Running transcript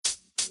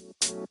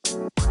Hey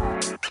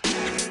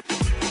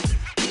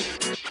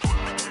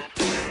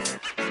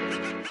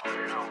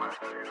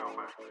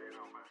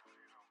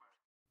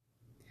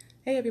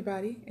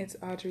everybody, it's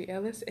Audrey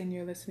Ellis, and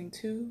you're listening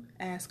to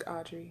Ask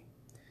Audrey.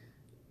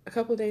 A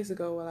couple of days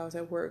ago, while I was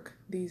at work,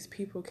 these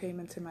people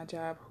came into my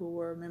job who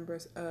were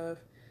members of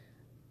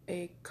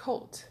a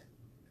cult.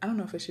 I don't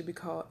know if it should be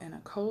called an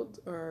occult,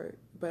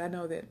 but I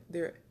know that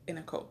they're in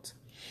a cult.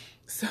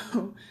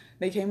 So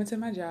they came into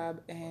my job,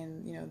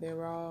 and they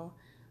were all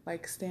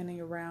like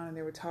standing around, and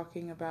they were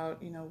talking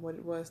about what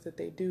it was that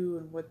they do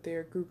and what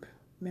their group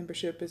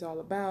membership is all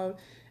about.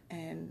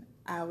 And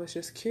I was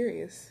just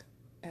curious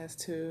as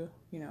to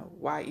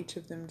why each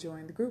of them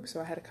joined the group. So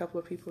I had a couple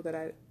of people that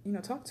I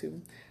talked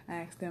to. I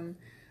asked them,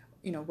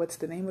 what's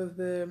the name of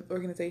the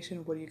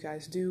organization? What do you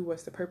guys do?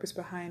 What's the purpose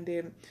behind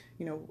it?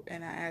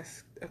 And I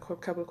asked a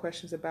couple of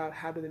questions about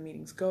how do the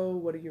meetings go?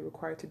 What are you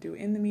required to do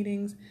in the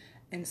meetings?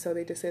 And so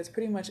they just said it's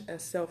pretty much a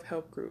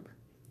self-help group,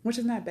 which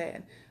is not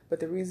bad. But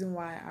the reason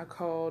why I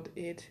called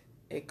it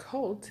a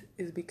cult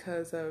is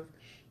because of,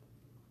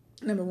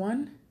 number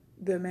one,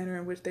 the manner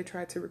in which they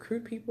tried to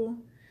recruit people.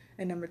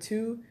 And number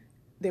two,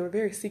 they were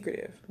very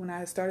secretive. When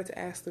I started to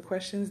ask the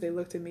questions, they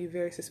looked at me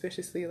very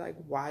suspiciously, like,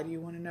 why do you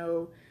want to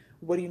know?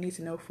 What do you need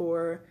to know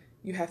for?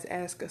 You have to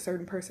ask a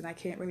certain person. I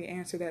can't really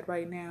answer that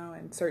right now.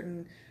 And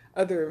certain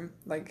other,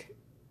 like,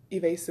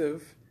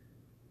 evasive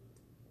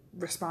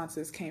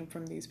responses came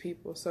from these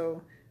people.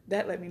 So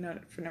that let me know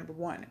for number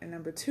one. And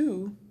number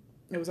two,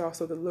 it was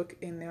also the look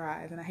in their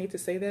eyes. And I hate to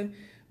say that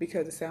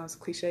because it sounds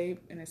cliche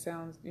and it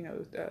sounds,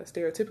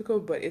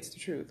 stereotypical, but it's the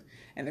truth.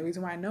 And the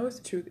reason why I know it's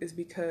the truth is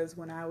because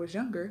when I was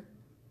younger,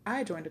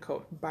 I joined a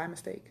cult by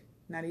mistake,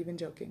 not even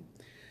joking.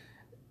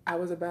 I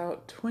was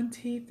about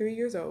 23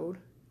 years old,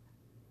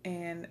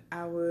 and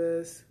I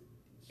was,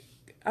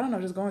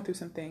 just going through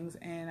some things,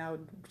 and I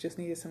just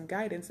needed some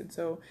guidance. And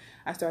so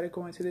I started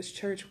going to this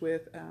church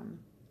with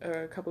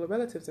a couple of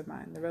relatives of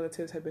mine. The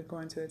relatives had been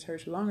going to the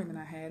church longer than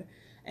I had,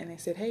 and they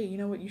said, hey, you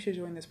know what, you should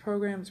join this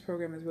program. This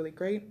program is really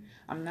great.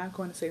 I'm not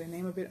going to say the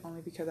name of it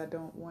only because I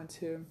don't want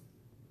to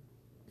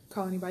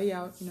call anybody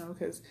out,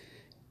 because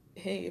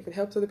hey, if it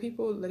helps other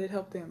people, let it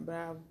help them, but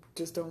I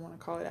just don't want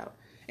to call it out.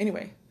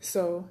 Anyway,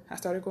 so I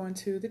started going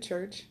to the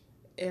church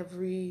I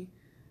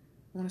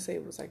want to say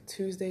it was like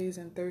Tuesdays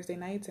and Thursday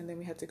nights, and then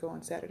we had to go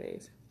on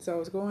Saturdays. So I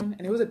was going,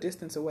 and it was a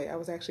distance away. I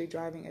was actually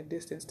driving a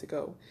distance to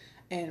go.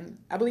 And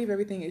I believe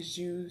everything is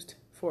used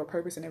for a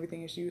purpose and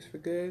everything is used for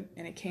good,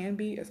 and it can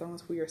be as long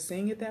as we are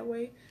seeing it that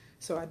way.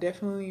 So I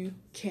definitely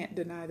can't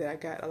deny that I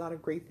got a lot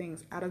of great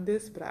things out of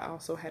this, but I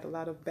also had a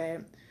lot of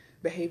bad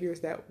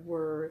behaviors that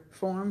were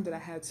formed that I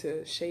had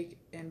to shake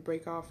and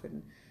break off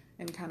and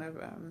kind of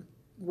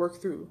work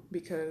through,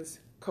 because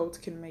cults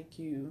can make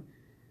you,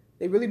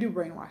 they really do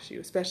brainwash you,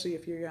 especially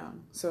if you're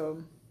young.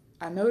 So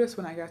I noticed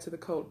when I got to the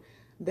cult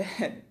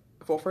that,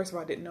 well, first of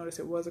all, I didn't notice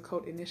it was a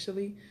cult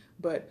initially,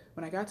 but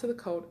when I got to the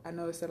cult, I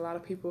noticed that a lot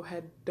of people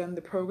had done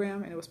the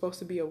program, and it was supposed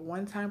to be a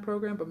one-time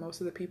program, but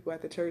most of the people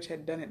at the church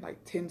had done it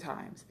like 10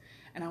 times.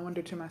 And I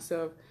wondered to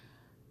myself,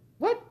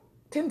 what?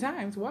 10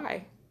 times?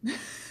 Why?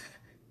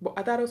 But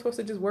I thought it was supposed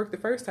to just work the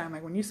first time.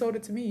 Like when you sold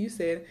it to me, you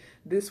said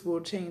this will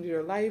change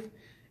your life.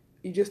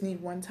 You just need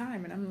one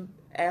time. And I'm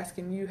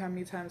asking you, how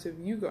many times have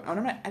you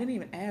gone? I didn't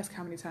even ask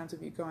how many times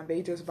have you gone.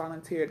 They just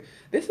volunteered.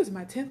 This is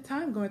my 10th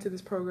time going to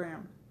this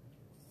program.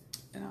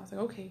 And I was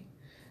like, okay,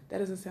 that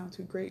doesn't sound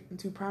too great and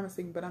too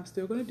promising, but I'm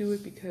still going to do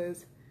it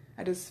because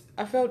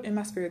I felt in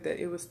my spirit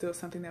that it was still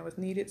something that was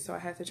needed. So I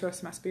had to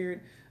trust my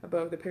spirit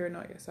above the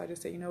paranoia. So I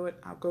just said, you know what,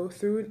 I'll go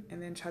through it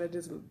and then try to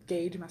just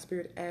gauge my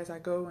spirit as I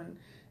go and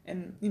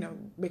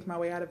make my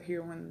way out of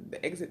here when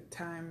the exit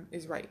time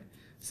is right.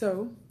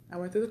 So I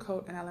went through the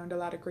cult and I learned a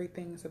lot of great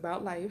things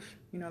about life,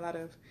 a lot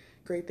of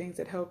great things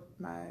that helped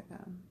my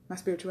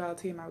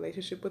spirituality and my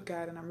relationship with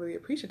God, and I'm really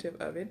appreciative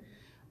of it.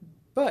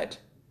 But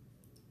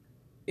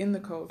in the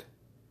cult,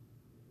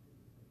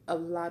 a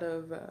lot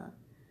of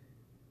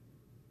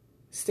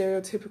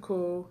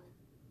stereotypical,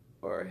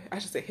 or I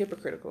should say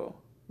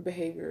hypocritical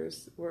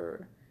behaviors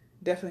were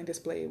definitely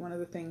displayed. One of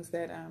the things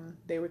that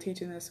they were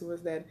teaching us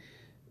was that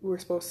we were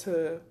supposed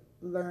to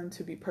learn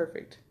to be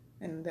perfect,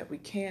 and that we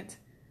can't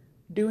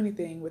do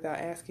anything without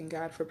asking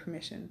God for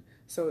permission.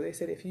 So they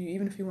said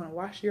even if you want to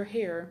wash your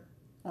hair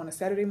on a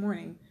Saturday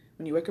morning,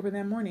 when you wake up in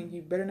that morning,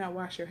 you better not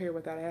wash your hair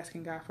without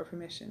asking God for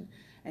permission.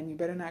 And you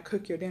better not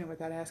cook your dinner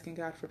without asking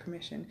God for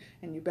permission.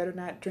 And you better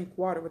not drink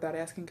water without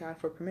asking God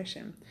for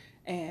permission.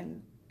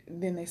 And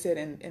then they said,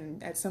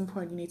 and at some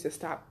point you need to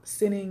stop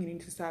sinning, you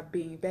need to stop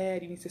being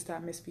bad, you need to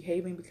stop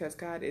misbehaving because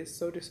God is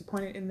so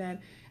disappointed in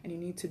that, and you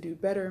need to do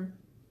better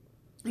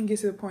and get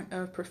to the point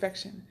of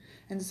perfection.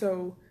 And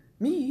so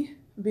me,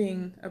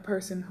 being a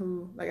person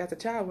who, like as a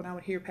child, when I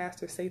would hear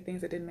pastors say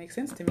things that didn't make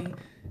sense to me,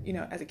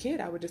 as a kid,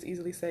 I would just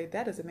easily say,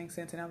 that doesn't make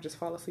sense, and I would just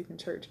fall asleep in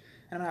church.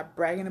 And I'm not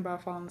bragging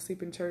about falling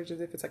asleep in church as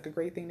if it's like a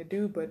great thing to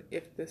do, but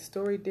if the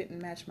story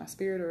didn't match my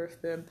spirit, or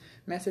if the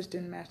message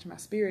didn't match my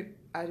spirit,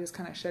 I just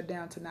kind of shut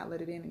down to not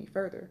let it in any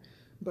further.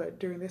 But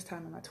during this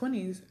time in my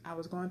 20s, I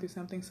was going through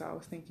something, so I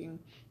was thinking,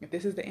 if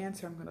this is the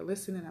answer, I'm going to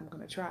listen and I'm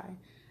going to try.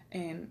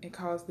 And it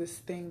caused this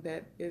thing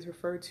that is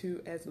referred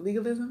to as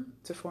legalism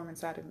to form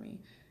inside of me.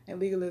 And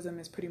legalism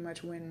is pretty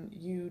much when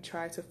you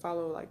try to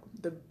follow like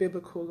the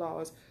biblical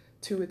laws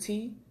to a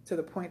T, to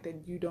the point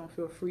that you don't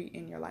feel free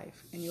in your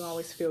life. And you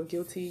always feel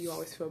guilty, you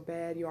always feel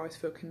bad, you always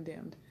feel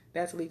condemned.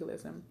 That's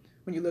legalism.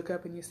 When you look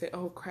up and you say,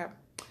 oh crap,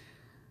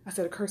 I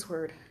said a curse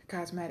word,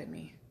 God's mad at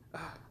me.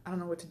 I don't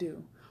know what to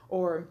do.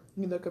 Or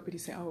you look up and you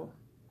say, oh,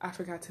 I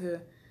forgot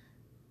to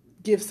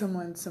give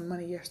someone some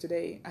money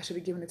yesterday. I should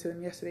have given it to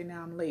them yesterday.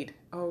 Now I'm late.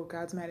 Oh,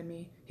 God's mad at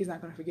me. He's not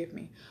going to forgive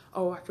me.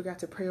 Oh, I forgot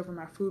to pray over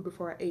my food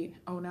before I ate.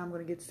 Oh, now I'm going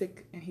to get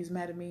sick and he's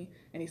mad at me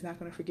and he's not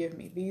going to forgive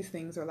me. These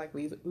things are like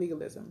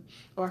legalism.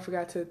 Oh, I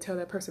forgot to tell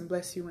that person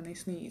bless you when they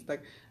sneeze.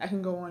 Like, I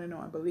can go on and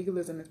on, but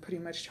legalism is pretty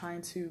much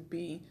trying to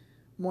be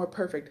more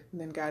perfect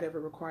than God ever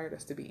required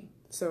us to be.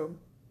 So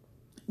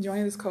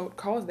joining this cult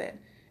caused that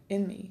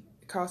in me.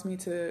 It caused me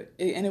to,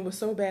 and it was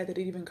so bad that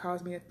it even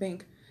caused me to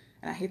think,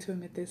 and I hate to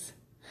admit this,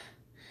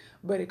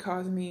 but it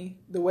caused me,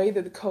 the way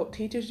that the cult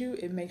teaches you,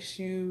 it makes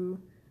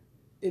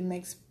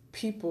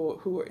people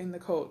who are in the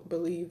cult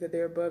believe that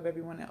they're above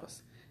everyone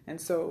else. And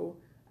so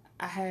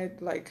I had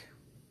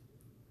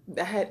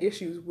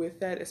issues with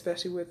that,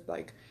 especially with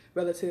like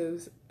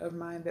relatives of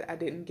mine that I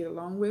didn't get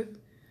along with.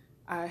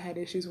 I had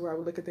issues where I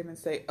would look at them and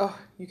say, oh,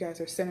 you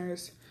guys are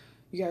sinners.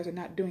 You guys are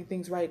not doing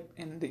things right,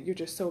 and you're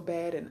just so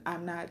bad, and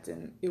I'm not,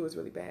 and it was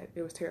really bad.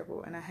 It was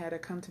terrible, and I had a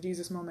come to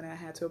Jesus moment, and I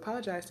had to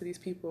apologize to these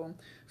people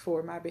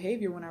for my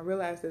behavior when I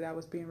realized that I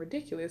was being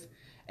ridiculous,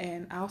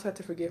 and I also had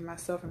to forgive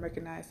myself and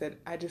recognize that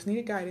I just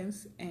needed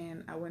guidance,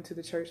 and I went to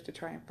the church to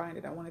try and find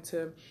it. I wanted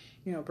to,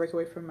 break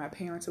away from my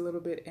parents a little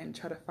bit and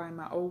try to find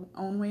my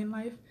own way in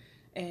life,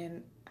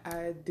 and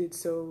I did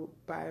so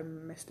by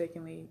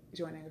mistakenly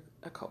joining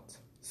a cult.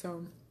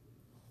 So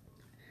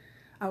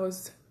I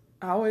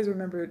always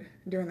remembered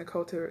during the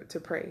cult to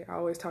pray. I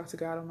always talk to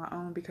God on my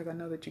own because I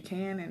know that you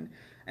can,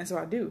 and so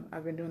I do.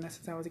 I've been doing that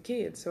since I was a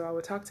kid. So I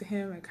would talk to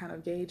him and kind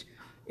of gauge,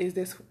 is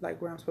this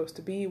like where I'm supposed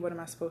to be? What am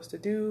I supposed to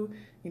do?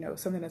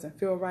 Something doesn't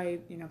feel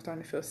right. I'm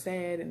starting to feel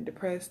sad and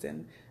depressed,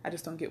 and I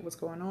just don't get what's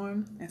going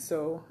on. And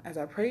so as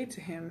I prayed to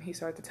him, he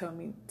started to tell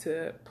me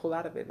to pull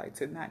out of it, like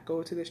to not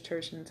go to this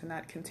church and to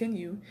not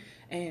continue.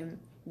 And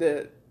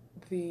the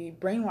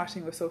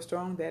brainwashing was so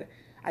strong that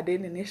I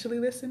didn't initially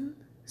listen.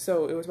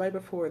 So it was right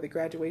before the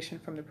graduation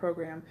from the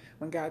program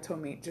when God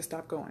told me, just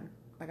stop going.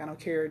 Like, I don't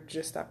care,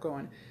 just stop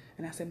going.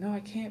 And I said, no,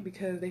 I can't,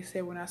 because they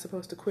said we're not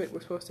supposed to quit.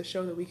 We're supposed to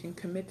show that we can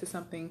commit to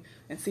something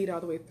and see it all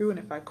the way through. And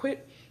if I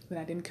quit, then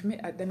I didn't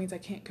commit. That means I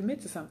can't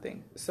commit to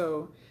something.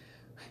 So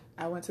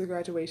I went to the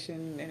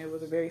graduation, and it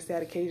was a very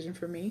sad occasion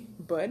for me.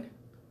 But,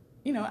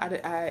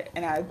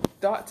 I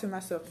thought to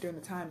myself during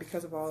the time,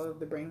 because of all of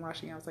the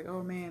brainwashing, I was like,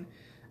 oh, man,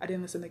 I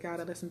didn't listen to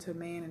God. I listened to a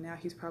man, and now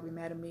he's probably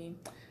mad at me.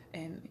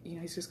 And,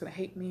 he's just going to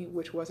hate me,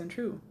 which wasn't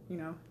true.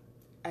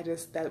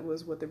 That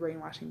was what the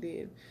brainwashing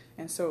did.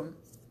 And so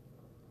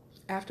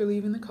after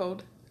leaving the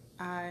cult,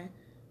 I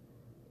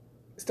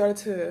started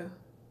to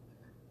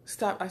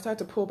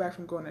pull back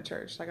from going to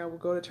church. Like, I would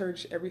go to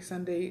church every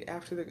Sunday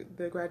after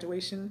the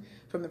graduation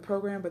from the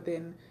program, but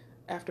then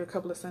after a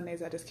couple of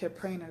Sundays, I just kept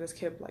praying. I just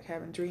kept like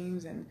having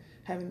dreams and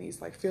having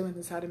these like feelings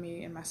inside of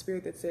me in my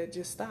spirit that said,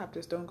 just stop,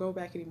 just don't go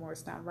back anymore.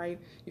 It's not right.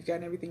 You've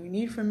gotten everything you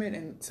need from it,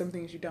 and some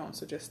things you don't,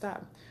 so just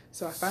stop.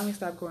 So I finally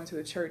stopped going to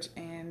the church,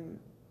 and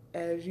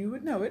as you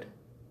would know it,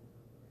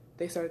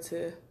 they started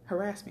to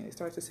harass me. They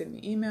started to send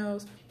me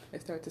emails. They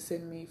started to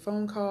send me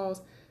phone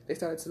calls. They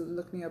started to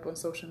look me up on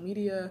social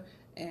media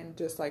and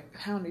just like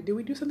hound me. Did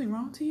we do something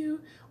wrong to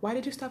you? Why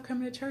did you stop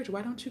coming to church?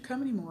 Why don't you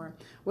come anymore?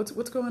 What's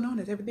going on?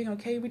 Is everything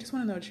okay? We just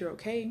want to know that you're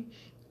okay.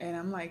 And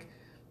I'm like,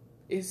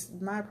 it's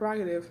my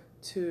prerogative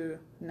to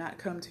not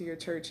come to your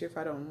church if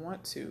I don't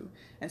want to.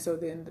 And so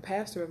then the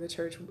pastor of the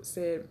church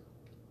said,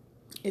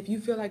 if you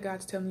feel like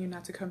God's telling you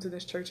not to come to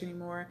this church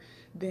anymore,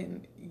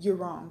 then you're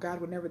wrong.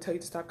 God would never tell you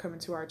to stop coming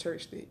to our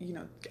church.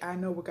 I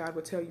know what God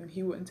would tell you, and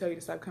he wouldn't tell you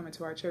to stop coming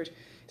to our church.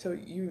 So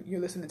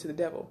you're listening to the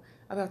devil.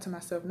 I thought to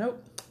myself,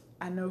 nope,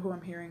 I know who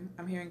I'm hearing.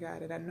 I'm hearing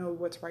God, and I know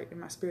what's right in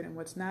my spirit and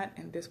what's not,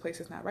 and this place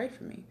is not right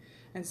for me.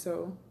 And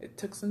so it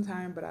took some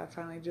time, but I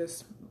finally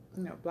just,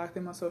 blocked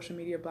them on social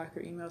media, blocked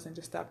their emails, and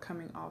just stopped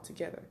coming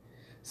altogether.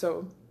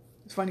 So,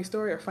 funny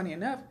story, or funny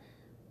enough,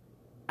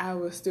 I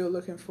was still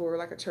looking for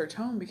like a church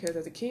home, because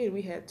as a kid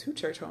we had 2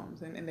 church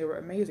homes, and they were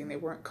amazing. They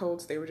weren't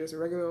cults, they were just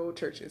regular old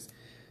churches.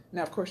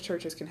 Now, of course,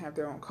 churches can have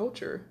their own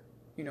culture,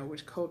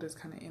 which cult is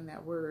kind of in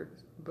that word,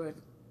 but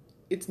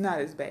it's not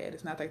as bad.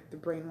 It's not like the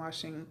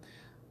brainwashing,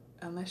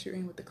 unless you're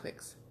in with the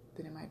cliques,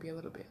 then it might be a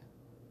little bit.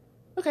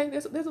 Okay,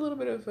 there's a little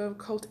bit of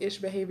cult-ish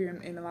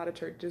behavior in a lot of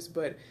churches,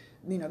 but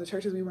the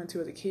churches we went to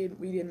as a kid,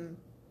 we didn't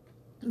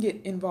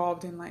get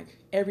involved in like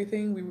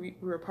everything. We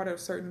were a part of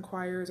certain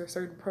choirs or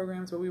certain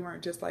programs, but we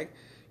weren't just like,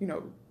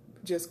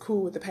 just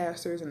cool with the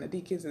pastors and the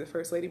deacons and the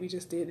first lady. We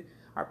just did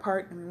our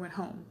part and we went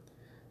home.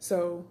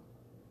 So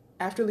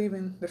after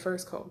leaving the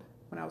first cult,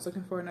 when I was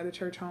looking for another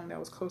church home that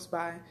was close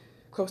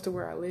to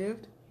where I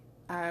lived,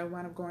 I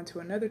wound up going to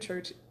another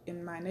church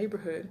in my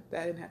neighborhood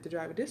that I didn't have to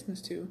drive a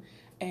distance to.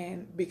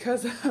 And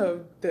because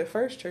of the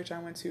first church I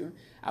went to,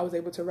 I was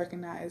able to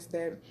recognize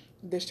that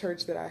this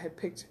church that I had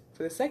picked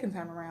for the second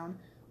time around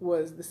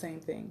was the same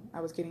thing.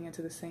 I was getting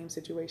into the same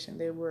situation.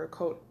 They were a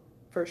cult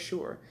for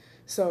sure.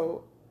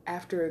 So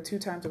after 2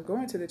 times of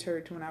going to the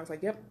church, when I was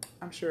like, yep,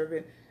 I'm sure of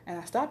it, and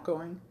I stopped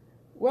going,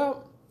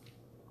 well,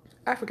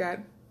 I forgot.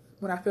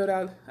 When I filled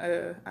out,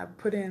 I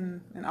put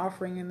in an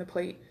offering in the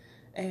plate,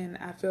 and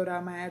I filled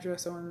out my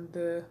address on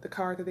the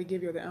card that they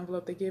give you or the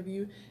envelope they give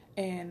you,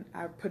 and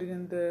I put it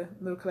in the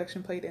little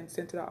collection plate and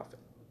sent it off.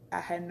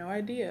 I had no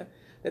idea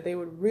that they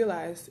would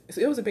realize,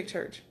 it was a big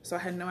church, so I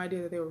had no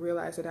idea that they would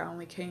realize that I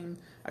only came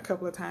a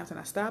couple of times and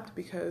I stopped,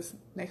 because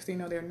next thing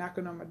you know, they're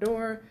knocking on my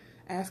door,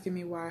 asking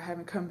me why I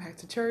haven't come back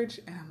to church,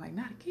 and I'm like,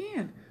 not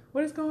again.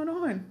 What is going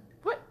on?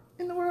 What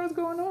in the world is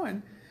going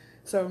on?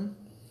 So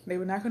they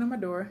were knocking on my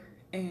door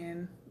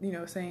and,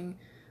 saying,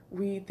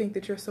 we think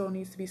that your soul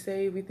needs to be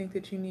saved. We think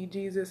that you need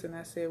Jesus. And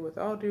I said, with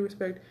all due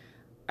respect,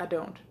 I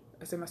don't.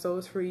 I said, my soul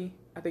is free.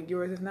 I think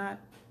yours is not.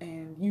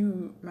 And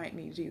you might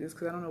need Jesus,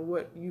 because I don't know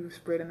what you've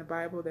read in the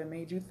Bible that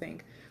made you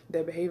think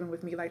that behaving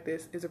with me like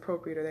this is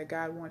appropriate, or that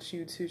God wants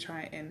you to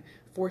try and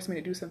force me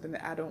to do something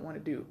that I don't want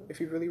to do. If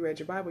you really read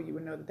your Bible, you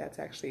would know that that's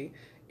actually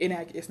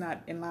it's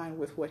not in line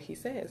with what he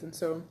says. And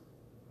so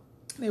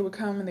they would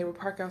come and they would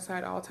park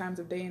outside all times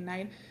of day and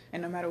night.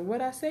 And no matter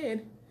what I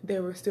said, they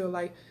were still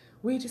like,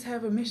 we just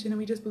have a mission and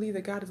we just believe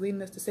that God is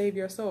leading us to save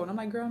your soul. And I'm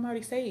like, girl, I'm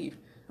already saved.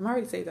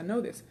 I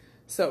know this.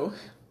 So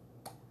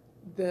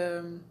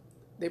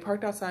they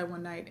parked outside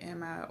one night, and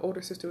my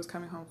older sister was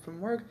coming home from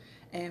work,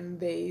 and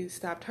they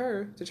stopped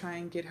her to try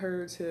and get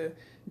her to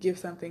give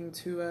something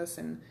to us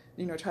and,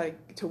 try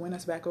to win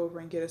us back over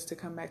and get us to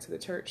come back to the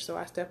church. So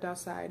I stepped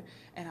outside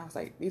and I was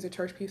like, these are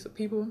church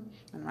people.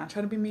 I'm not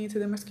trying to be mean to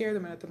them or scare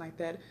them or nothing like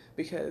that,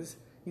 because,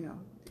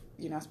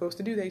 you're not supposed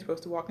to do that. You're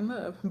supposed to walk in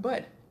love,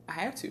 but I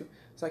have to.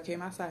 So I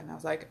came outside and I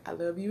was like, I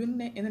love you in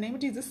the name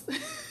of Jesus.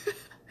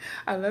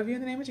 I love you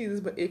in the name of Jesus.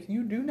 But if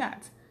you do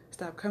not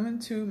stop coming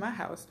to my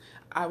house,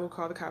 I will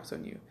call the cops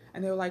on you.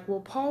 And they were like,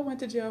 well, Paul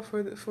went to jail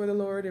for the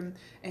Lord,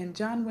 and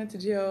John went to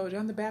jail.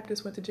 John the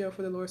Baptist went to jail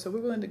for the Lord. So we're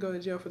willing to go to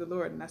jail for the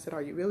Lord. And I said,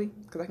 are you really?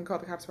 Because I can call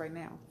the cops right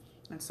now.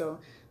 And so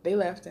they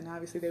left, and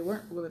obviously they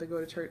weren't willing to go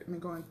to church.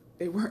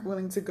 They weren't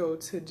willing to go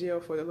to jail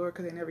for the Lord,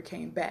 because they never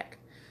came back.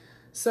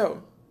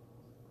 So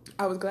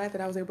I was glad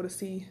that I was able to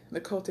see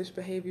the cultish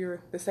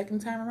behavior the second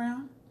time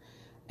around.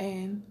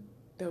 And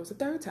there was a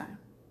third time.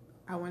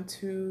 I went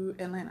to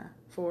Atlanta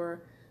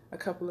for a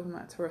couple of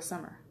months, for a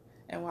summer.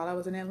 And while I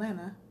was in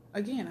Atlanta,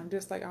 again, I'm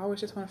just like, I always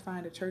just want to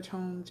find a church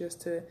home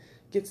just to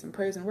get some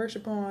praise and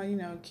worship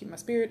on, keep my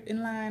spirit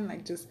in line,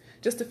 like just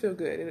to feel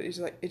good.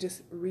 It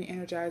just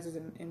re-energizes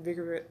and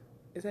invigorates.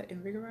 Is that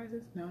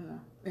invigorizes? No.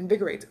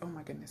 Invigorates. Oh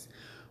my goodness.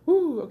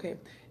 Woo, okay.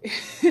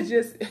 It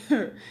just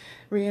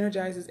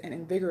re-energizes and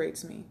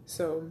invigorates me.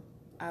 So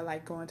I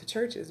like going to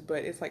churches,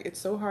 but it's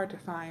so hard to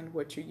find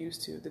what you're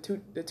used to.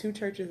 The two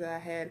churches that I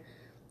had,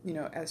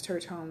 as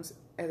church homes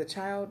as a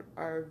child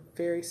are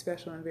very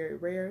special and very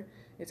rare.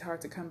 It's hard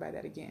to come by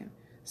that again.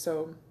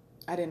 So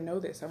I didn't know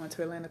this. I went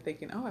to Atlanta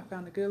thinking, oh, I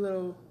found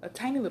a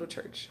tiny little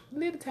church,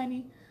 little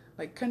tiny,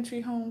 like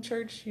country home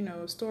church,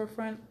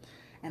 storefront.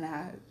 And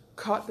I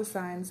caught the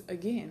signs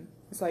again.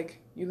 It's like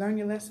you learn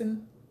your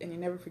lesson and you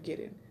never forget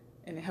it.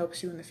 And it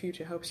helps you in the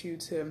future, helps you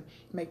to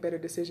make better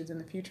decisions in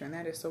the future. And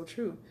that is so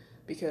true,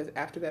 because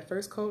after that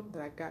first cult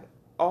that I got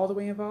all the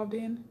way involved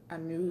in, I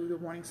knew the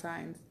warning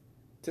signs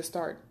to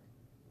start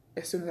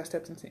as soon as I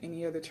stepped into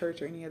any other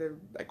church or any other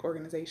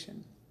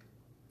organization.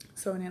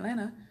 So in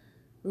Atlanta,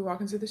 we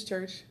walk into this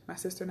church. My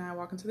sister and I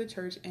walk into the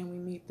church, and we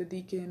meet the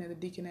deacon and the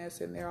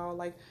deaconess, and they're all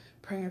like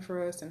praying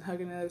for us and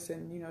hugging us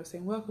and,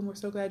 saying, welcome, we're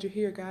so glad you're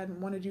here. God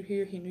wanted you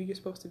here. He knew you're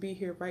supposed to be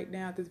here right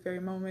now at this very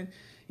moment.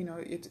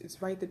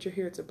 It's right that you're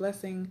here. It's a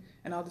blessing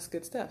and all this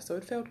good stuff. So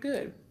it felt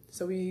good.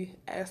 So we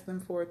asked them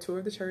for a tour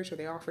of the church, or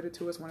they offered it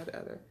to us, one or the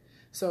other.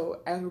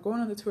 So as we're going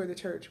on the tour of the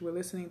church, we're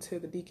listening to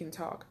the deacon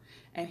talk,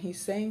 and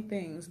he's saying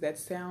things that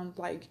sounded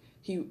like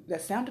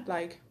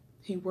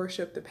he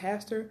worshiped the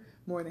pastor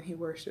more than he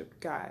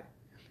worshiped God.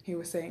 He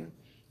was saying,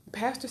 the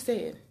pastor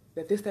said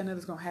that this, that, and other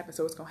is going to happen,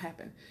 so it's going to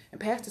happen. And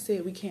pastor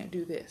said we can't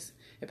do this.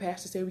 And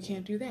pastor said we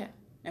can't do that.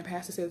 And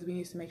pastor says we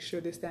need to make sure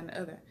this, that, and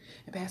the other.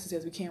 And pastor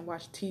says we can't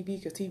watch TV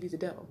because TV's the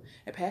devil.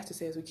 And pastor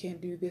says we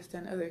can't do this, that,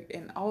 and the other.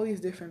 And all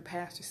these different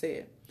pastors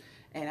said.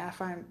 And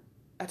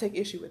I take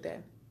issue with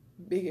that.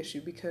 Big issue,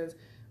 because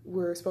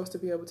we're supposed to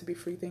be able to be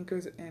free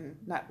thinkers, and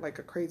not like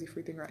a crazy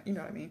free thinker, you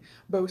know what I mean?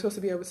 But we're supposed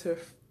to be able to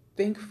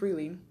think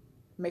freely,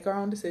 make our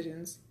own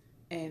decisions,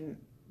 and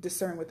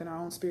discern within our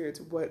own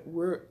spirits what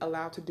we're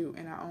allowed to do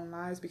in our own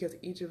lives, because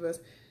each of us,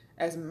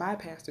 as my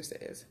pastor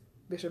says,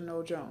 Bishop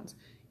Noel Jones,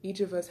 each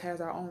of us has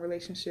our own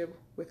relationship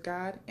with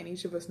God, and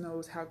each of us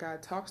knows how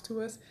God talks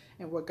to us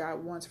and what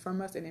God wants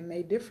from us, and it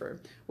may differ.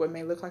 What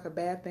may look like a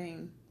bad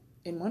thing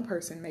in one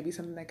person may be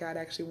something that God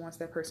actually wants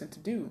that person to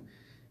do.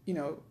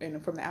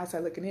 and from the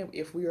outside looking in,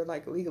 if we are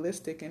like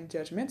legalistic and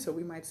judgmental,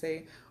 we might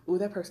say, "Oh,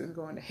 that person's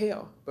going to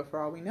hell." But for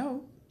all we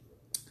know,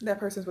 that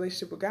person's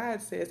relationship with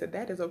God says that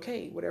that is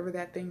okay, whatever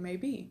that thing may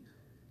be.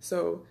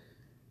 So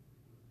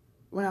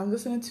when I'm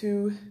listening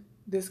to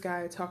this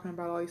guy talking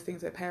about all these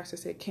things that pastor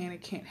said can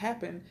and can't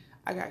happen,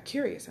 I got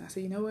curious and I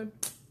said, you know what?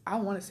 I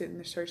want to sit in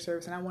this church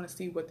service and I want to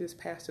see what this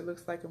pastor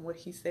looks like and what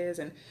he says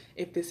and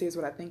if this is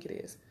what I think it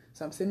is.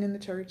 So I'm sitting in the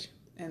church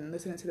and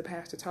listening to the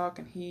pastor talk,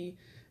 and he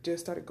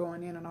just started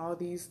going in on all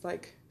these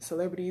like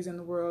celebrities in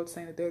the world,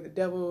 saying that they're the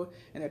devil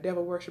and they're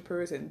devil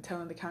worshipers, and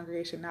telling the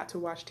congregation not to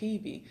watch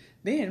TV.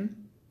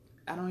 Then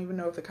I don't even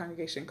know if the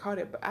congregation caught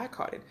it, but I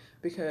caught it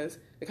because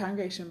the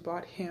congregation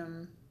bought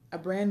him a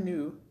brand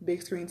new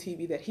big screen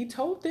TV that he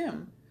told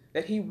them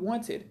that he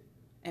wanted,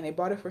 and they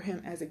bought it for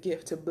him as a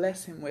gift to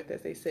bless him with,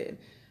 as they said.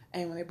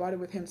 And when they bought it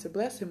with him to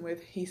bless him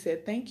with, he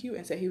said thank you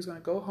and said he was going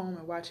to go home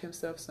and watch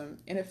himself some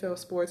NFL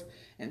sports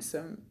and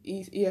some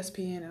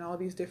ESPN and all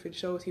these different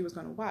shows he was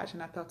going to watch.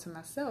 And I thought to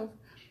myself,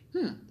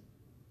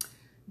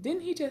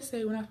 didn't he just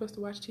say we're not supposed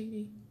to watch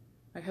TV?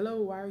 Like, hello,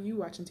 why are you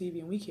watching TV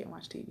and we can't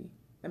watch TV?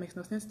 That makes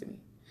no sense to me.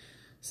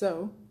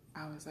 So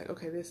I was like,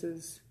 okay, this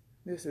is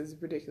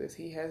ridiculous.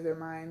 He has their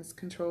minds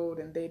controlled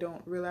and they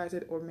don't realize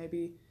it, or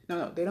maybe,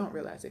 no, they don't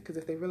realize it, because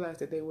if they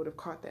realized it, they would have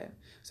caught that.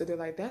 So they're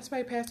like, that's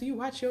right, Pastor, you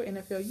watch your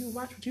NFL, you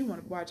watch what you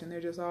want to watch, and they're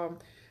just all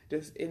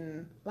just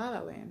in la la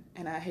land.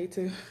 And I hate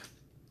to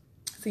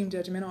seem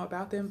judgmental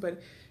about them,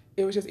 but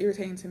it was just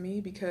irritating to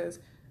me because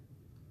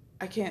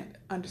I can't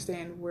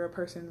understand where a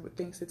person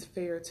thinks it's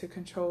fair to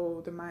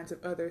control the minds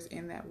of others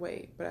in that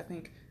way. But I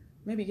think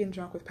maybe getting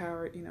drunk with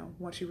power,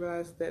 once you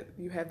realize that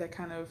you have that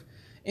kind of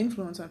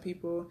influence on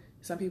people,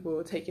 some people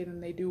will take it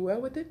and they do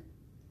well with it.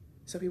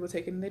 Some people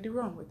take it and they do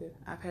wrong with it.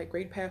 I've had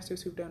great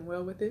pastors who've done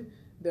well with it.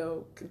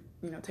 They'll,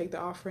 take the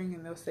offering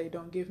and they'll say,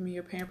 don't give me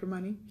your pamper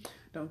money.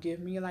 Don't give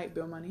me your light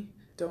bill money.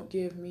 Don't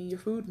give me your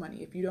food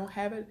money. If you don't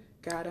have it,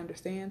 God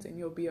understands and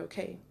you'll be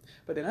okay.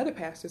 But then other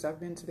pastors, I've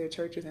been to their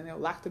churches and they'll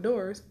lock the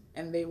doors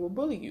and they will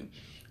bully you.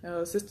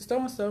 Sister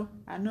so-and-so,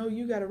 I know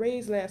you got a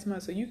raise last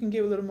month, so you can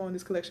give a little more in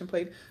this collection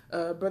plate.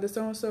 Brother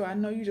so-and-so, I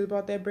know you just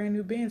bought that brand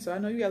new Benz, so I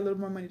know you got a little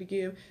more money to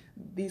give.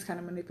 These kind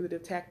of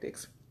manipulative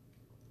tactics.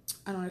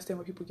 I don't understand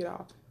where people get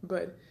off.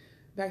 But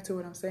back to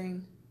what I'm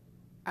saying,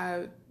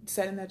 I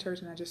sat in that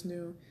church and I just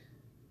knew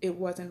it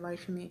wasn't right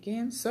for me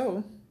again.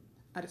 So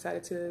I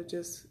decided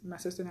to my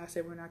sister and I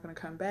said we're not going to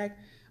come back.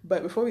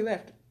 But before we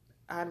left,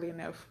 oddly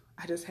enough,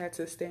 I just had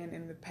to stand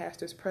in the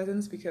pastor's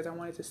presence because I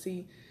wanted to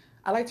see.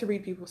 I like to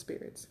read people's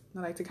spirits.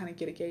 I like to kind of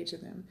get a gauge of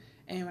them.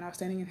 And when I was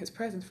standing in his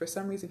presence, for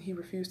some reason, he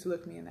refused to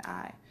look me in the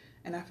eye.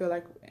 And I feel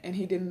like, and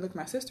he didn't look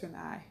my sister in the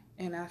eye.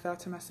 And I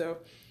thought to myself,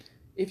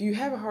 if you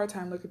have a hard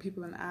time looking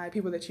people in the eye,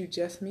 people that you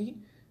just meet,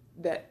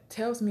 that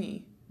tells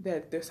me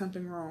that there's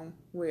something wrong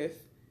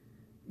with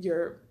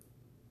your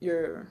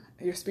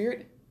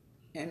spirit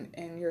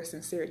and your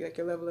sincerity, like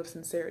your level of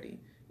sincerity.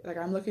 Like,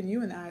 I'm looking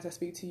you in the eyes, I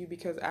speak to you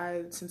because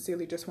I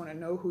sincerely just want to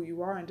know who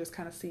you are and just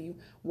kind of see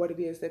what it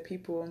is that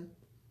people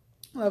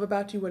love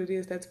about you, what it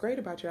is that's great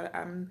about you.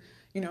 I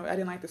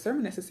didn't like the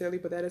sermon necessarily,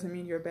 but that doesn't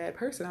mean you're a bad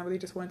person. I really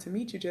just wanted to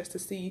meet you just to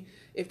see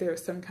if there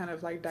was some kind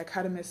of like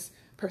dichotomous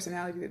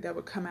personality that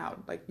would come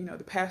out. Like,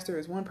 the pastor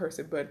is one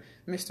person, but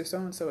Mr.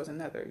 So-and-so is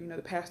another.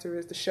 The pastor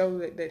is the show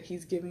that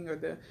he's giving, or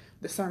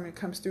the sermon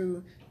comes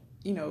through,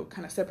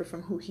 kind of separate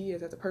from who he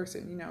is as a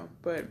person,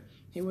 But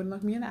he wouldn't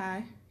look me in the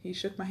eye. He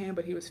shook my hand,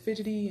 but he was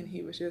fidgety and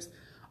he was just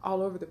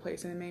all over the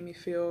place. And it made me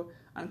feel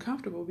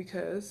uncomfortable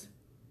because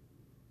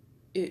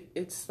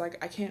it's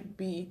like I can't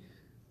be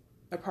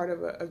a part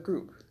of a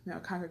group,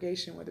 a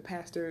congregation where the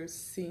pastor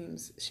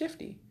seems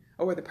shifty,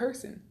 or where the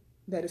person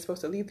that is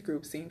supposed to lead the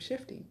group seems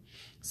shifty.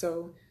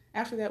 So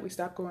after that, we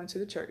stopped going to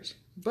the church.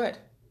 But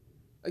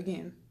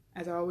again,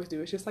 as I always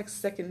do, it's just like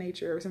second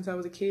nature. Ever since I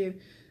was a kid,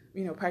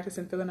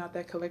 practicing filling out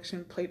that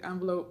collection plate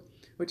envelope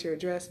with your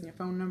address and your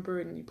phone number,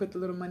 and you put the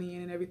little money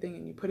in and everything,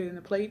 and you put it in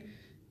the plate,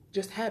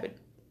 just habit.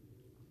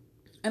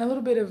 And a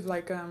little bit of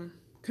like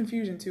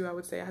confusion too, I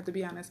would say. I have to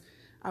be honest.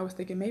 I was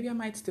thinking maybe I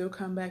might still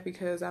come back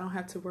because I don't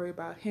have to worry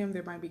about him.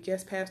 There might be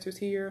guest pastors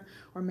here,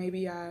 or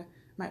maybe I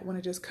might want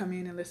to just come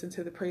in and listen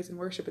to the praise and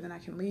worship and then I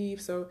can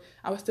leave. So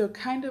I was still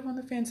kind of on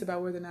the fence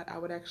about whether or not I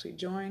would actually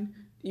join,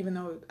 even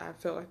though I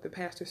felt like the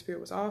pastor's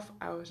spirit was off.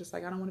 I was just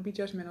like, I don't want to be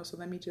judgmental, so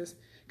let me just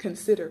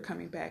consider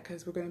coming back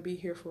because we're going to be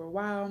here for a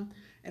while.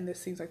 And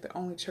this seems like the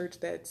only church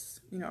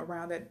that's,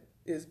 around that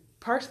is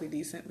partially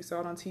decent. We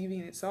saw it on TV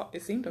and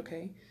it seemed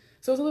okay.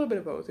 So it was a little bit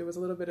of both. It was a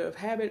little bit of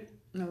habit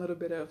and a little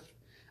bit of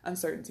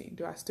uncertainty.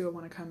 Do I still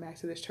want to come back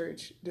to this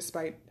church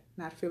despite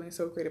not feeling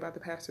so great about the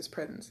pastor's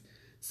presence?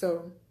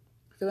 So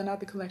filling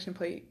out the collection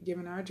plate,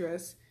 giving our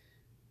address,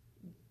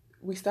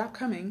 we stopped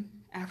coming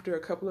after a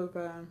couple of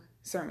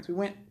sermons. We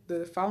went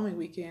the following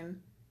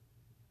weekend.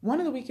 One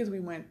of the weekends we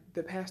went,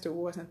 the pastor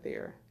wasn't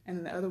there, and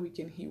then the other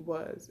weekend he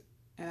was.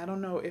 And I don't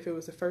know if it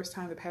was the first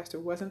time the pastor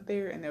wasn't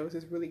there and there was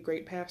this really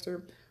great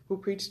pastor who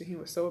preached and he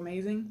was so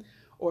amazing,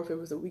 or if it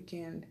was a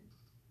weekend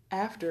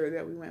after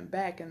that we went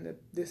back, and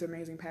this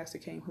amazing pastor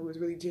came who was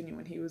really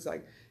genuine. He was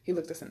like, he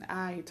looked us in the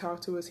eye, he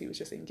talked to us, he was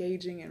just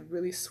engaging and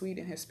really sweet,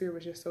 and his spirit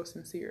was just so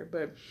sincere.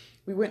 But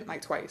we went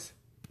like twice.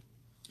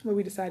 But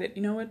we decided,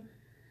 you know what?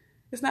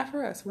 It's not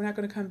for us. We're not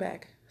going to come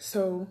back.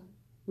 So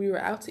we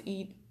were out to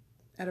eat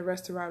at a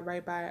restaurant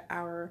right by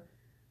our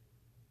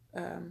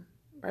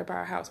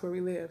house where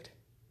we lived.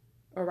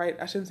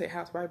 I shouldn't say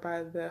house, right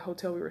by the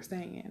hotel we were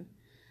staying in.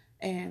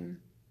 And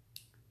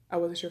I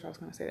wasn't sure if I was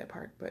going to say that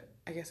part, but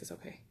I guess it's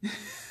okay.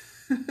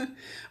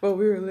 Well,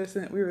 we were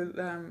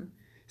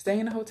staying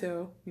in a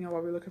hotel,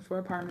 while we were looking for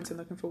apartments and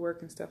looking for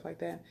work and stuff like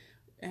that.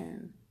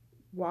 And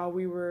while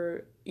we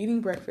were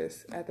eating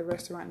breakfast at the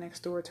restaurant next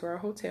door to our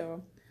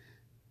hotel,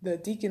 the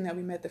deacon that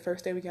we met the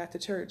first day we got to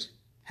church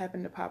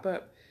happened to pop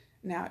up.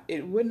 Now,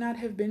 it would not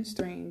have been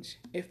strange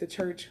if the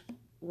church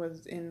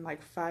was in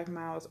like 5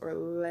 miles or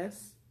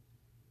less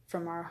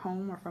from our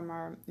home or from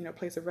our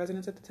place of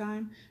residence at the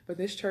time, but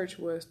this church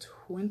was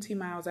 20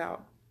 miles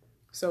out.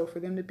 So for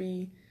them to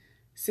be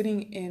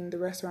sitting in the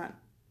restaurant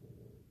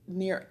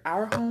near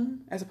our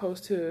home, as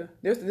opposed to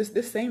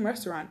this same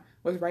restaurant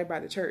was right by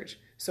the church,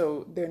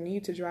 so their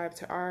need to drive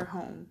to our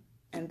home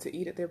and to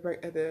eat at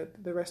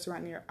the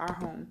restaurant near our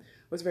home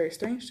was very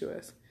strange to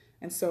us.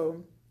 And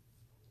so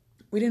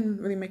we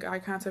didn't really make eye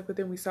contact with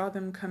them. We saw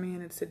them come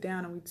in and sit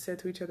down, and we said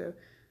to each other,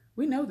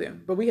 we know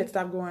them, but we had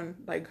stopped going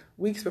like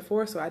weeks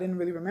before, so I didn't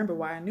really remember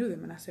why I knew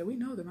them. And I said, we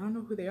know them. I don't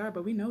know who they are,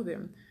 but we know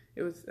them.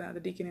 It was the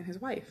deacon and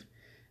his wife.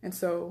 And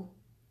so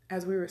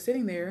as we were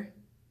sitting there,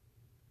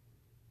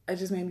 it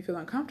just made me feel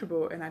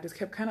uncomfortable, and I just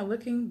kept kind of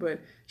looking, but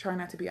trying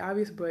not to be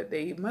obvious. But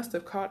they must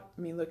have caught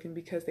me looking,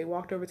 because they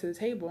walked over to the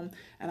table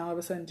and all of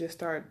a sudden just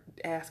started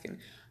asking,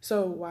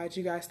 so why'd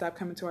you guys stop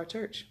coming to our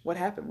church? What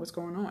happened? What's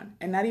going on?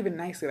 And not even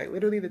nicely, like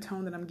literally the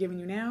tone that I'm giving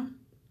you now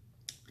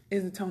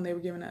is the tone they were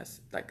giving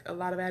us. Like a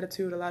lot of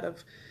attitude, a lot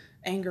of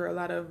anger, a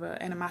lot of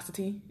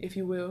animosity, if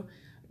you will.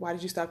 Why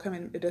did you stop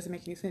coming? It doesn't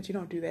make any sense. You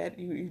don't do that.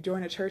 You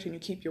join a church and you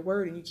keep your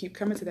word and you keep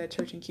coming to that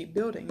church and keep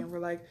building. And we're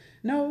like,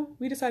 no,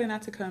 we decided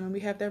not to come, and we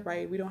have that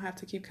right. We don't have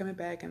to keep coming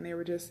back. And they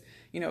were just,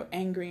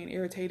 angry and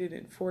irritated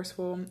and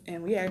forceful.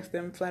 And we asked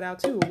them flat out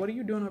too, what are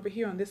you doing over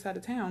here on this side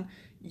of town?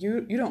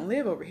 You don't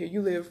live over here.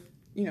 You live,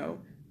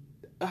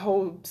 a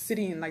whole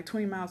city and like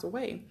 20 miles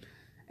away.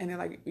 And they're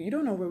like, you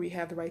don't know where we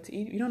have the right to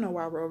eat. You don't know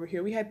why we're over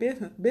here. We had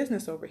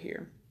business over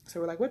here. So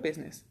we're like, what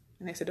business?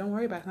 And they said, don't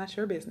worry about it. It's not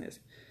your business.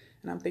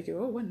 And I'm thinking,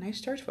 oh, what nice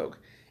church folk.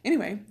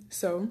 Anyway,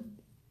 so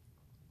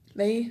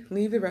they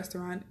leave the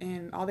restaurant,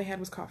 and all they had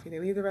was coffee. They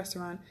leave the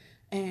restaurant,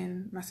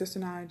 and my sister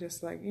and I are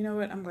just like, you know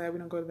what? I'm glad we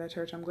don't go to that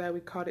church. I'm glad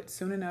we caught it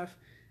soon enough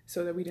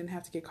so that we didn't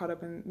have to get caught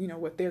up in,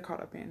 what they're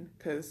caught up in.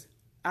 Because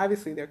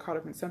obviously they're caught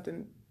up in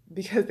something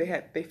because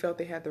they felt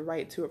they had the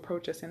right to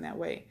approach us in that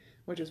way,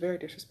 which was very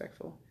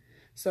disrespectful.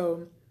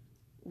 So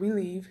we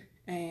leave,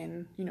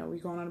 and we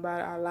go on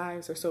about our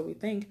lives, or so we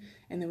think.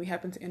 And then we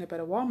happen to end up at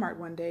a Walmart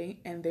one day,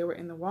 and they were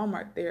in the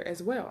Walmart there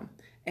as well.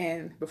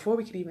 And before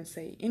we could even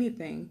say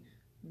anything,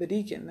 the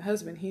deacon, the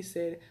husband, he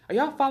said, are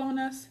y'all following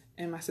us?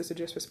 And my sister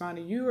just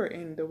responded, you are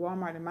in the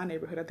Walmart in my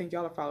neighborhood. I think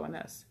y'all are following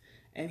us.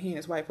 And he and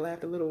his wife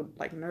laughed a little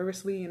like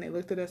nervously, and they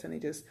looked at us and they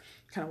just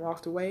kind of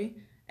walked away.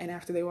 And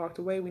after they walked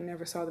away, we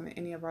never saw them in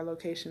any of our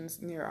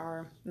locations near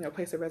our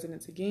place of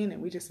residence again.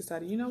 And we just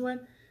decided, you know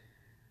what?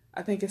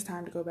 I think it's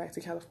time to go back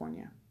to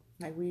California.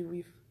 Like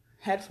we've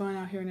had fun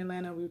out here in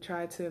Atlanta. We've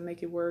tried to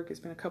make it work.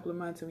 It's been a couple of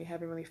months and we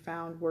haven't really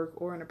found work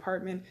or an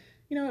apartment.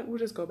 You know what? We'll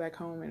just go back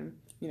home and,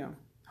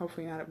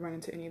 hopefully not run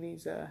into any of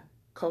these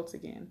cults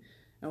again.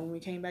 And when we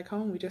came back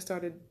home, we just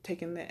started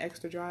taking the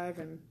extra drive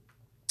and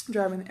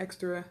driving the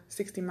extra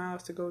 60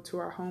 miles to go to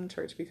our home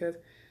church because,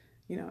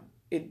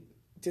 it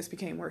just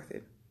became worth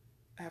it.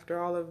 After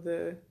all of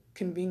the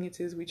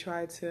conveniences we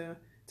tried to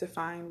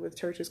find with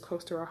churches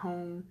close to our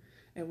home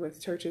and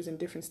with churches in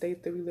different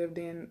states that we lived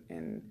in,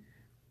 and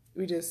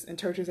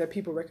churches that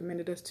people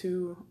recommended us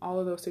to, all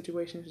of those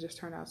situations just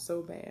turned out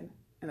so bad.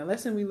 And the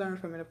lesson we learned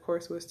from it, of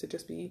course, was to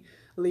just be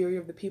leery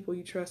of the people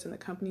you trust and the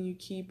company you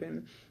keep,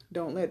 and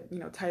don't let,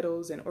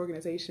 titles and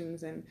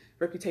organizations and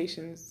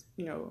reputations,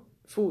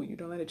 fool you.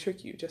 Don't let it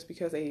trick you. Just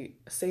because they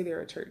say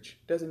they're a church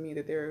doesn't mean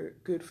that they're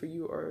good for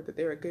you or that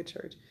they're a good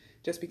church.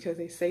 Just because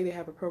they say they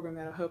have a program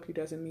that'll help you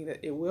doesn't mean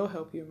that it will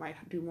help you. It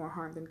might do more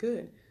harm than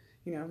good,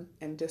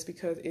 and just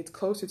because it's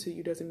closer to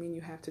you doesn't mean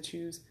you have to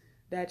choose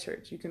that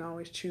church. You can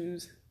always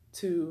choose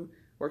to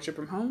worship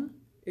from home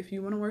if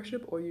you want to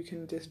worship, or you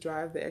can just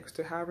drive the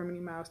extra however many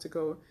miles to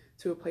go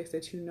to a place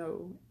that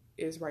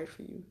is right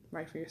for you,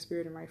 right for your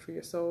spirit and right for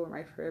your soul and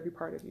right for every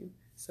part of you.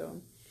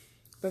 So,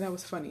 but that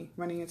was funny.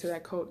 Running into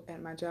that cult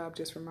at my job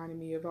just reminded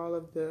me of all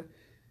of the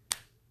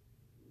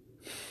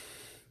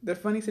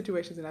funny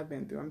situations that I've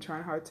been through. I'm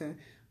trying hard to,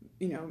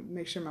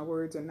 make sure my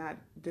words are not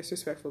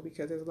disrespectful,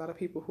 because there's a lot of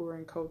people who are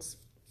in cults,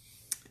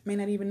 may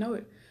not even know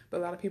it, but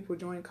a lot of people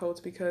join cults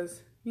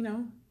because,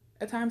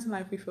 at times in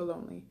life we feel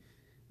lonely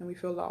and we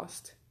feel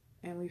lost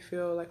and we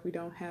feel like we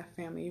don't have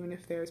family. Even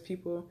if there's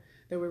people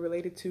that we're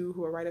related to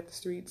who are right up the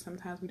street,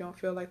 sometimes we don't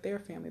feel like they're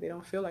family. They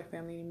don't feel like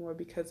family anymore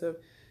because of,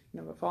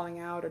 a falling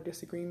out or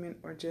disagreement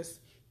or just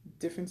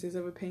differences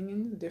of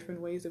opinion,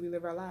 different ways that we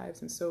live our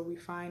lives. And so we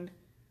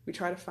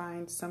try to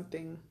find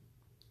something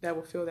that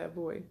will fill that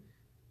void.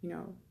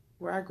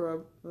 Where I grew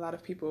up, a lot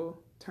of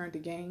people turned to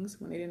gangs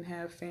when they didn't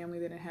have family,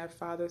 they didn't have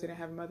fathers, they didn't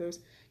have mothers.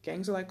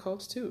 Gangs are like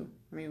cults too.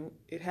 I mean,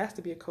 it has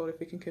to be a cult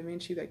if it can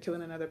convince you that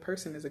killing another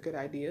person is a good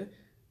idea.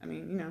 I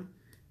mean,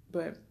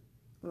 but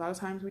a lot of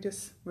times we're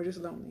just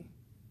lonely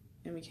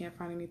and we can't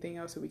find anything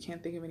else, or we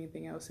can't think of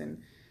anything else.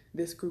 And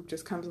this group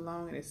just comes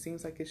along and it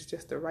seems like it's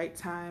just the right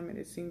time, and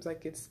it seems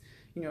like it's,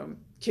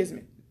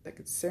 kismet, like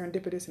it's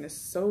serendipitous and it's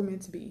so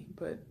meant to be.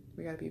 But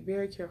we got to be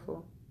very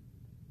careful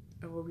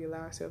of what we allow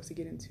ourselves to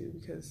get into,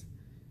 because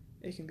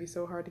it can be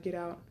so hard to get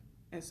out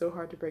and so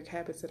hard to break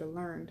habits that are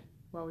learned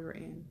while we were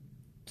in.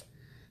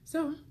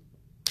 So,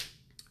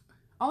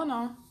 all in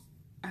all,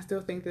 I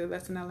still think the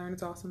lesson I learned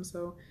is awesome.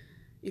 So,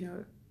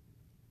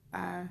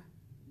 I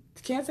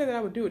can't say that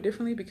I would do it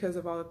differently because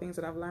of all the things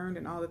that I've learned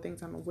and all the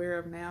things I'm aware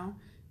of now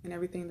and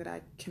everything that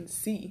I can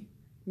see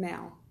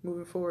now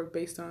moving forward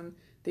based on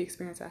the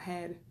experience I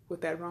had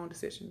with that wrong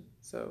decision.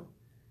 So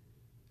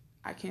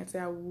I can't say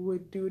I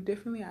would do it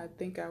differently. I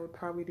think I would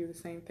probably do the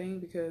same thing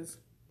because,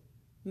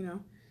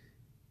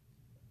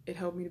 it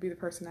helped me to be the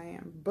person I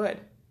am. But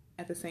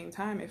at the same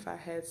time, if I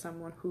had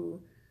someone who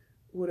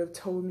would have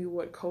told me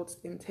what cults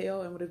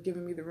entail and would have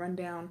given me the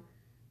rundown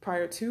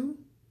prior to,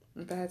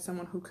 if I had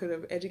someone who could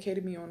have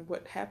educated me on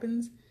what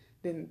happens,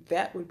 then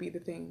that would be the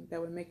thing that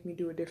would make me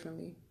do it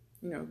differently,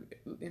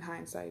 in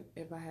hindsight,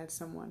 if I had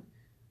someone.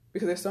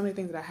 Because there's so many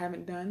things that I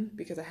haven't done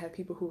because I had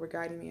people who were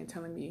guiding me and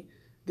telling me,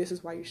 this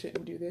is why you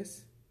shouldn't do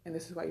this, and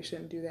this is why you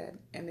shouldn't do that.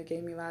 And they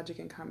gave me logic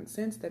and common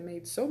sense that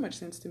made so much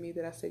sense to me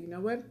that I said, you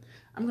know what,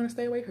 I'm going to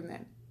stay away from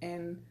that.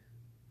 And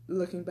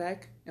looking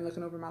back and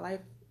looking over my life,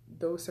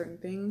 those certain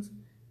things,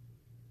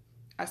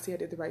 I see I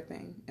did the right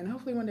thing. And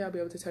hopefully one day I'll be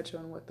able to touch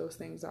on what those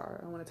things are.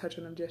 I don't want to touch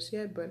on them just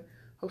yet, but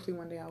hopefully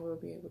one day I will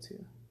be able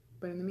to.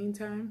 But in the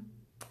meantime,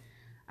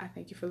 I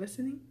thank you for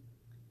listening.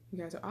 You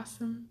guys are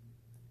awesome.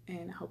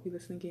 And I hope you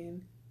listen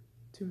again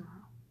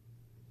tomorrow.